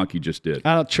what Kroenke just did.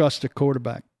 I don't trust the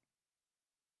quarterback.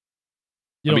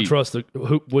 You don't trust the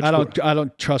which? I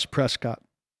don't trust Prescott.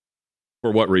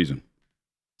 For what reason?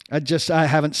 I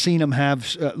haven't seen him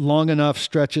have long enough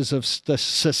stretches of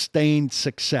sustained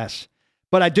success.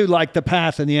 But I do like the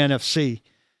path in the NFC.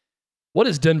 What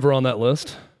is Denver on that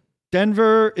list?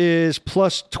 Denver is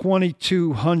plus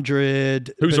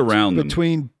 2,200. Who's around them?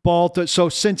 Between Baltimore. So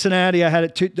Cincinnati, I had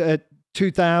it at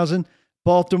 2,000.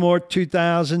 Baltimore,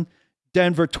 2,000.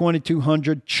 Denver,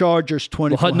 2,200. Chargers,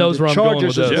 2,200. Well, Hunt knows where I'm Chargers going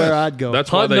with is this. where I'd go. That's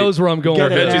why Hunt knows where I'm going. Get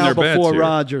They're it hedging out their bets before here.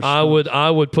 Rodgers. I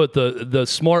would put the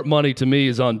smart money to me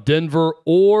is on Denver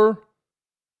or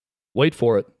wait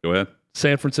for it, Go ahead.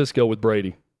 San Francisco with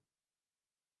Brady.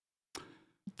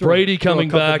 Brady coming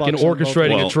back and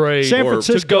orchestrating a trade San to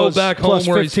Francisco go back home plus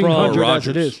where he's from. 1,500 Or as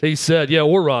it is. He said, yeah,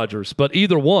 or Rodgers, but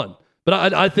either one. But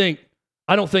I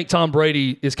don't think Tom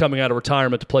Brady is coming out of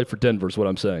retirement to play for Denver is what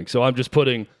I'm saying. So I'm just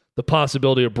putting the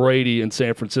possibility of Brady in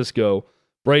San Francisco.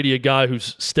 Brady, a guy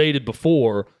who's stated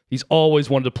before, he's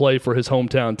always wanted to play for his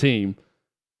hometown team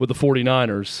with the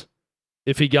 49ers.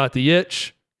 If he got the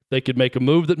itch, they could make a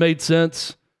move that made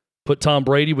sense, put Tom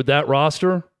Brady with that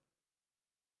roster.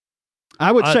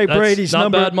 I would say That's Brady's not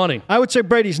number. bad money. I would say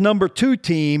Brady's number 2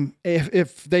 team,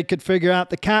 if they could figure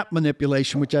out the cap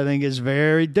manipulation, which I think is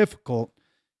very difficult,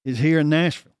 is here in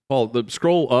Nashville. Paul,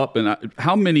 scroll up and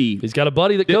how many? He's got a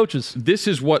buddy that coaches. This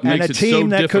is what And makes a it so team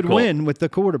that difficult could win with the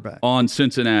quarterback. on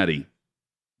Cincinnati.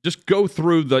 Just go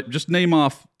through just name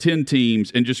off 10 teams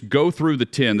and just go through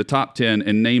the top 10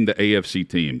 and name the AFC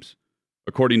teams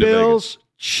according to Bills, Vegas.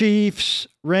 Chiefs,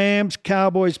 Rams,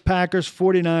 Cowboys, Packers,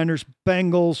 49ers,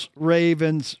 Bengals,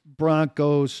 Ravens,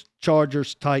 Broncos,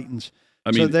 Chargers, Titans.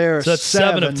 I mean, so there So that's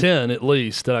 7 of 10 at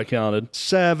least that I counted.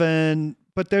 7,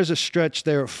 but there's a stretch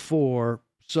there of 4.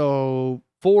 So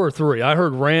 4 or 3. I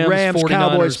heard Rams 49ers,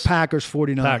 Cowboys, Packers,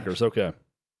 49ers. Packers. Okay.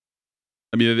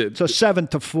 I mean, So 7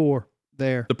 to 4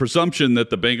 there. the presumption that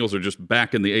the Bengals are just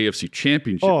back in the AFC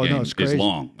Championship game it's is crazy.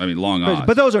 long. I mean, long odds.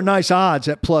 But those are nice odds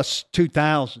at plus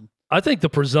 2,000. I think the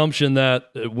presumption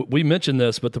that we mentioned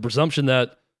this, but the presumption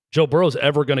that Joe Burrow's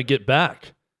ever going to get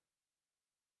back.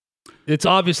 It's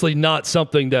obviously not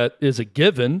something that is a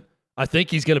given. I think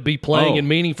he's going to be playing in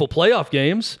meaningful playoff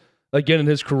games again in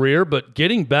his career, but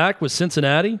getting back with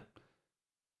Cincinnati,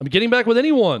 getting back with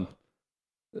anyone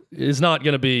is not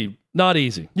going to be not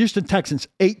easy. Houston Texans,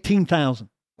 18,000.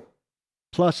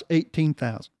 Plus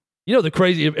 18,000. You know, the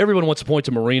crazy, everyone wants to point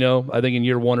to Marino, I think in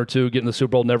year 1 or 2, getting the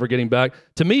Super Bowl, never getting back.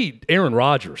 To me, Aaron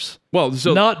Rodgers,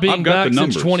 so not being I've got back the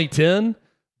since numbers. 2010,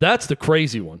 that's the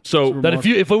crazy one. So that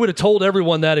if we would have told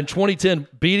everyone that in 2010,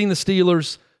 beating the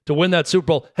Steelers to win that Super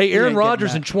Bowl, hey, Aaron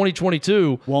Rodgers in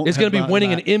 2022 is going to be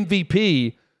winning an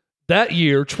MVP that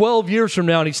year, 12 years from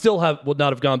now, and he still would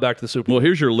not have gone back to the Super Bowl. Well,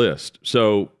 here's your list.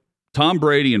 So Tom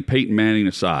Brady and Peyton Manning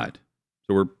aside.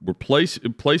 So we're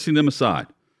placing them aside.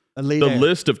 The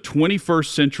list of 21st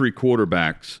century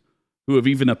quarterbacks who have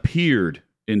even appeared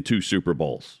in 2 Super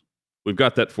Bowls. We've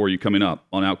got that for you coming up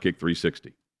on Outkick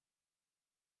 360.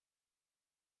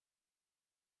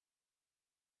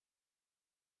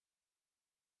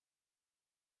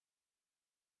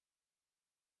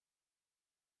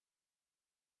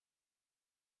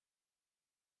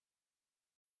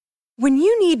 When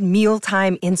you need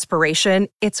mealtime inspiration,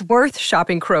 it's worth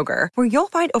shopping Kroger, where you'll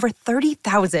find over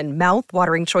 30,000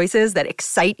 mouth-watering choices that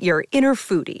excite your inner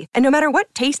foodie. And no matter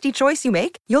what tasty choice you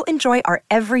make, you'll enjoy our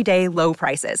everyday low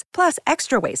prices, plus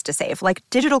extra ways to save, like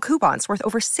digital coupons worth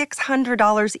over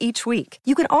 $600 each week.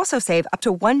 You can also save up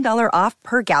to $1 off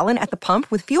per gallon at the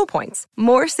pump with fuel points.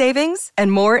 More savings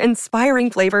and more inspiring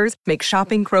flavors make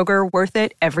shopping Kroger worth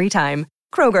it every time.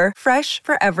 Kroger, fresh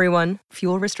for everyone.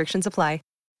 Fuel restrictions apply.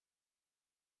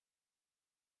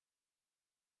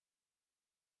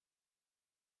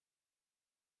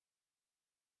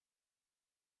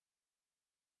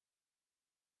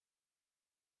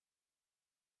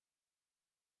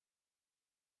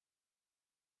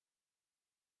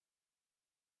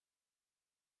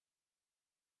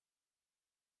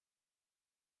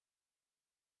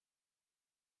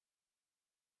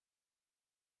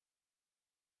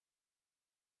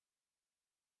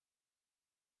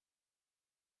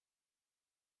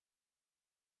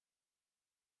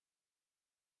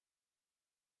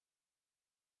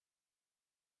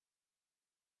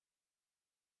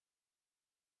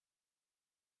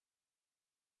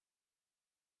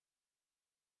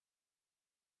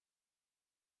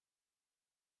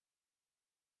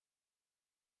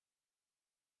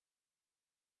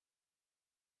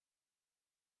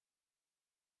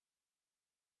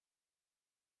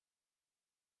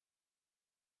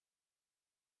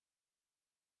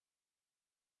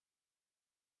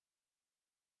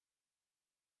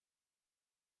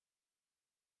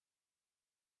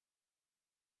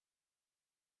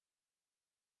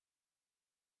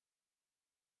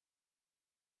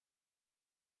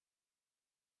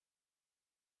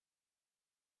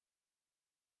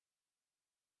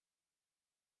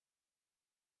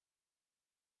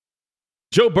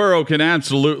 Joe Burrow can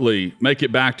absolutely make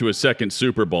it back to a second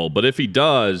Super Bowl, but if he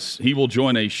does, he will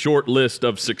join a short list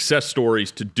of success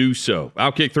stories to do so.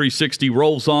 Outkick 360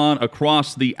 rolls on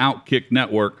across the Outkick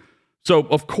network. So,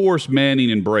 of course, Manning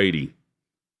and Brady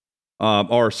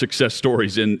are success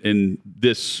stories in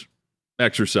this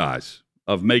exercise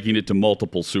of making it to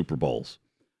multiple Super Bowls.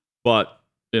 But,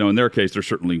 in their case, they're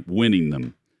certainly winning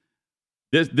them.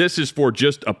 This is for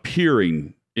just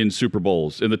appearing in Super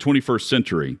Bowls in the 21st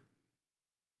century.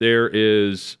 There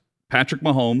is Patrick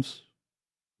Mahomes,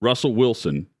 Russell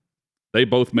Wilson. They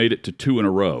both made it to 2 in a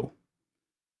row.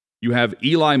 You have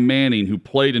Eli Manning, who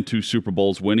played in 2 Super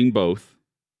Bowls, winning both.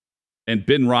 And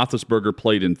Ben Roethlisberger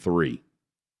played in 3.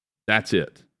 That's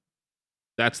it.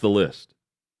 That's the list.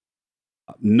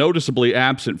 Noticeably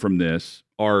absent from this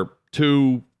are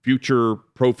 2 future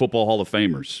Pro Football Hall of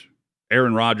Famers,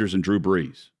 Aaron Rodgers and Drew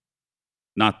Brees.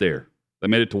 Not there. They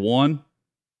made it to 1,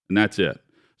 and that's it.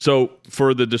 So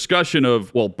for the discussion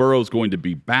of, Burrow's going to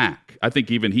be back, I think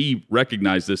even he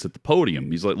recognized this at the podium.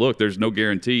 He's like, look, there's no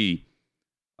guarantee.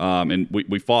 And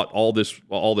we fought all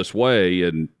this way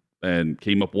and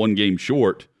came up 1 game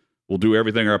short. We'll do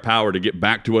everything in our power to get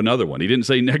back to another one. He didn't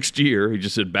say next year. He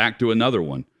just said back to another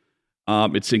one.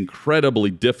 It's incredibly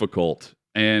difficult.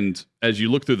 And as you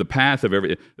look through the path of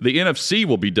the NFC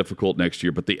will be difficult next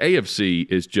year, but the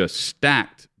AFC is just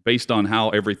stacked based on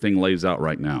how everything lays out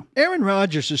right now. Aaron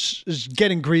Rodgers is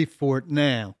getting grief for it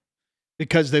now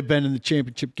because they've been in the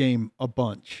championship game a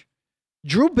bunch.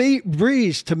 Drew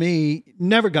Brees, to me,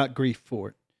 never got grief for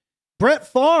it. Brett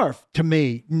Favre, to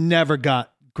me, never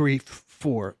got grief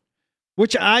for it,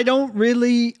 which I don't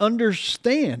really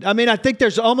understand. I mean, I think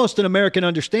there's almost an American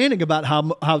understanding about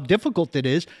how difficult it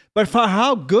is, but for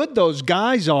how good those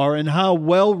guys are and how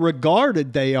well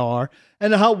regarded they are,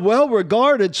 and how well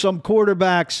regarded some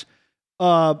quarterbacks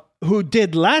who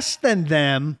did less than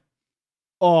them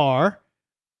are,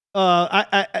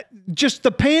 just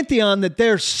the pantheon that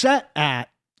they're set at,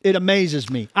 it amazes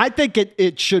me. I think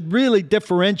it should really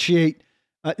differentiate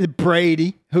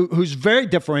Brady, who's very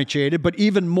differentiated, but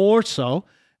even more so,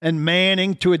 and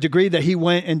Manning to a degree that he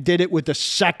went and did it with the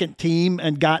second team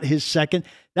and got his second.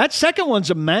 That second one's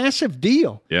a massive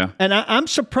deal. Yeah. And I'm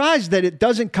surprised that it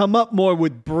doesn't come up more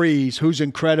with Breeze, who's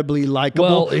incredibly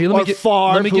likable, or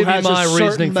Favre, who has a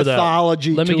certain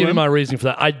mythology to him. Let me give you my reasoning for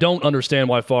that. I don't understand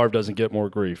why Favre doesn't get more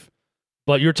grief.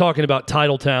 But you're talking about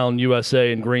Titletown,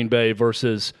 USA, and Green Bay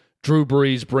versus Drew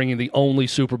Brees bringing the only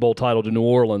Super Bowl title to New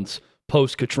Orleans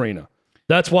post-Katrina.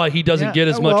 That's why he doesn't get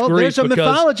as much grief. There's a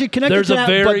mythology connected to that,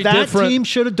 but that team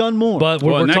should have done more. But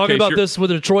we're talking about this with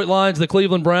the Detroit Lions, the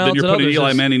Cleveland Browns, then you're putting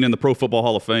Eli Manning in the Pro Football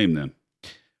Hall of Fame then.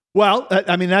 Well,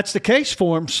 I mean, that's the case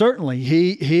for him, certainly.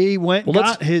 He went and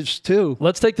got his too.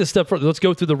 Let's take this step further. Let's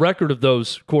go through the record of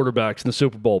those quarterbacks in the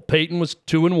Super Bowl. Peyton was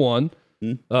 2-1.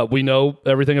 We know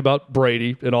everything about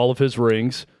Brady and all of his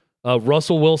rings.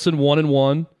 Russell Wilson,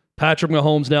 1-1. Patrick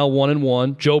Mahomes now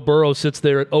 1-1. Joe Burrow sits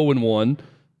there at 0-1.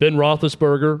 Ben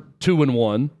Roethlisberger,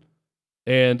 2-1,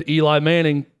 and Eli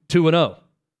Manning, 2-0.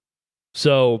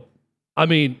 So, I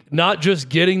mean, not just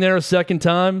getting there a second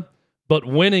time, but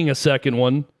winning a second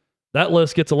one, that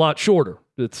list gets a lot shorter.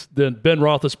 It's then Ben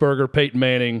Roethlisberger, Peyton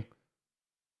Manning,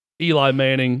 Eli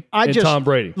Manning, and Tom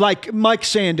Brady. Like Mike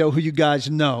Sando, who you guys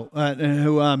know,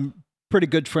 who I'm pretty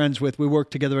good friends with. We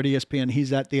work together at ESPN.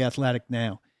 He's at The Athletic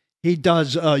now. He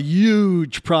does a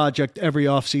huge project every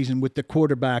offseason with the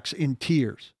quarterbacks in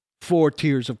tiers, 4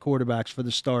 tiers of quarterbacks for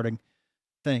the starting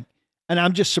thing. And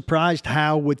I'm just surprised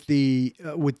how with the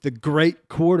great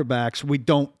quarterbacks, we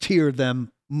don't tier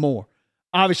them more.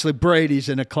 Obviously, Brady's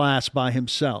in a class by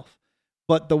himself.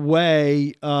 But the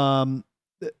way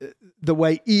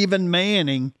even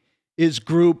Manning is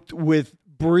grouped with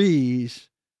Breeze,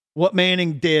 what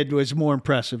Manning did was more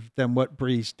impressive than what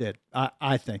Breeze did,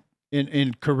 I think.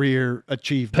 In career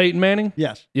achievement. Peyton Manning?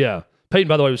 Yes. Yeah. Peyton,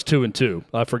 by the way, was 2-2.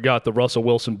 I forgot the Russell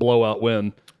Wilson blowout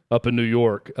win up in New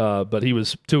York, but he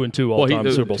was 2-2 all-time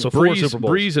Super Bowl. So 4 Super Bowls.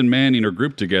 Breeze and Manning are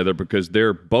grouped together because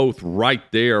they're both right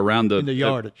there around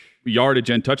the yardage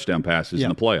and touchdown passes in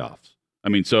the playoffs. I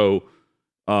mean, so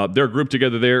they're grouped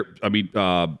together there. I mean,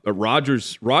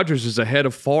 Rodgers is ahead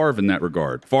of Favre in that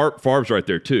regard. Favre's right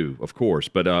there too, of course,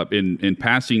 but in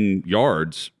passing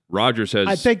yards, Rodgers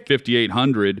has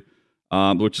 5,800.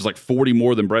 Which is like 40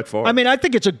 more than Brett Favre. I mean, I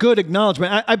think it's a good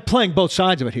acknowledgement. I'm playing both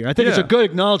sides of it here. I think it's a good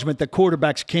acknowledgement that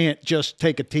quarterbacks can't just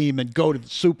take a team and go to the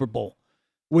Super Bowl,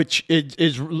 which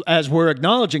is as we're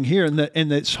acknowledging here in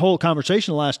this whole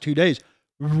conversation the last 2 days,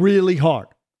 really hard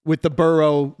with the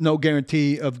Burrow no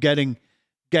guarantee of getting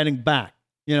back.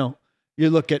 You know, you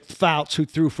look at Fouts, who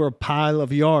threw for a pile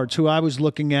of yards, who I was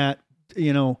looking at,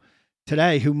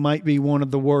 today who might be one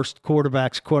of the worst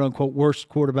quarterbacks, quote unquote, worst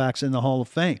quarterbacks in the Hall of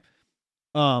Fame.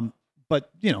 But,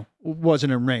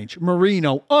 wasn't in range.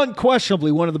 Marino,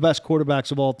 unquestionably one of the best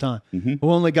quarterbacks of all time, who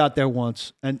only got there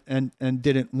once and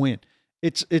didn't win.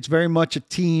 It's very much a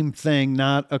team thing,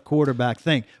 not a quarterback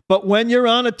thing. But when you're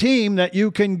on a team that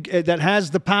that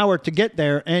has the power to get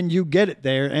there, and you get it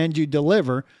there, and you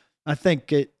deliver, I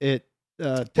think it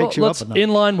takes you up a notch.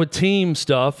 In line with team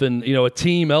stuff and a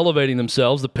team elevating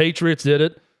themselves. The Patriots did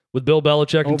it with Bill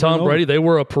Belichick and Tom Brady. They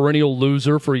were a perennial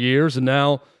loser for years, and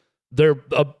now they're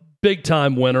a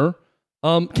big-time winner.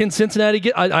 Can Cincinnati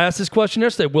get – I asked this question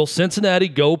yesterday. Will Cincinnati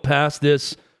go past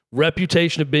this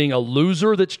reputation of being a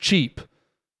loser that's cheap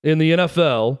in the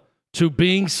NFL to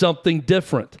being something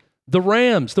different? The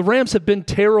Rams have been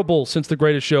terrible since the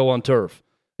greatest show on turf.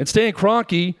 And Stan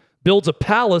Kroenke builds a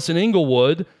palace in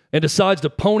Inglewood and decides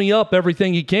to pony up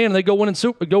everything he can, and they go win a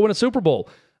Super Bowl.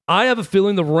 I have a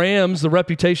feeling the Rams, the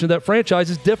reputation of that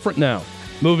franchise, is different now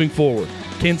moving forward.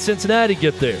 Can Cincinnati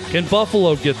get there? Can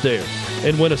Buffalo get there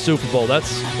and win a Super Bowl?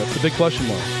 That's the big question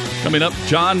mark. Coming up,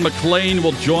 John McClain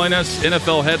will join us.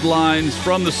 NFL headlines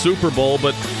from the Super Bowl,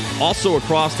 but also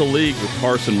across the league with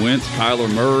Carson Wentz,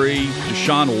 Kyler Murray,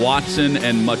 Deshaun Watson,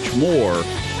 and much more.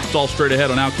 It's all straight ahead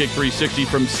on Outkick 360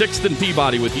 from 6th and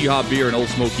Peabody with Yeehaw Beer and Old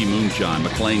Smoky Moonshine.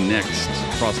 McClain next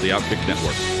across the Outkick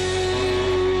Network.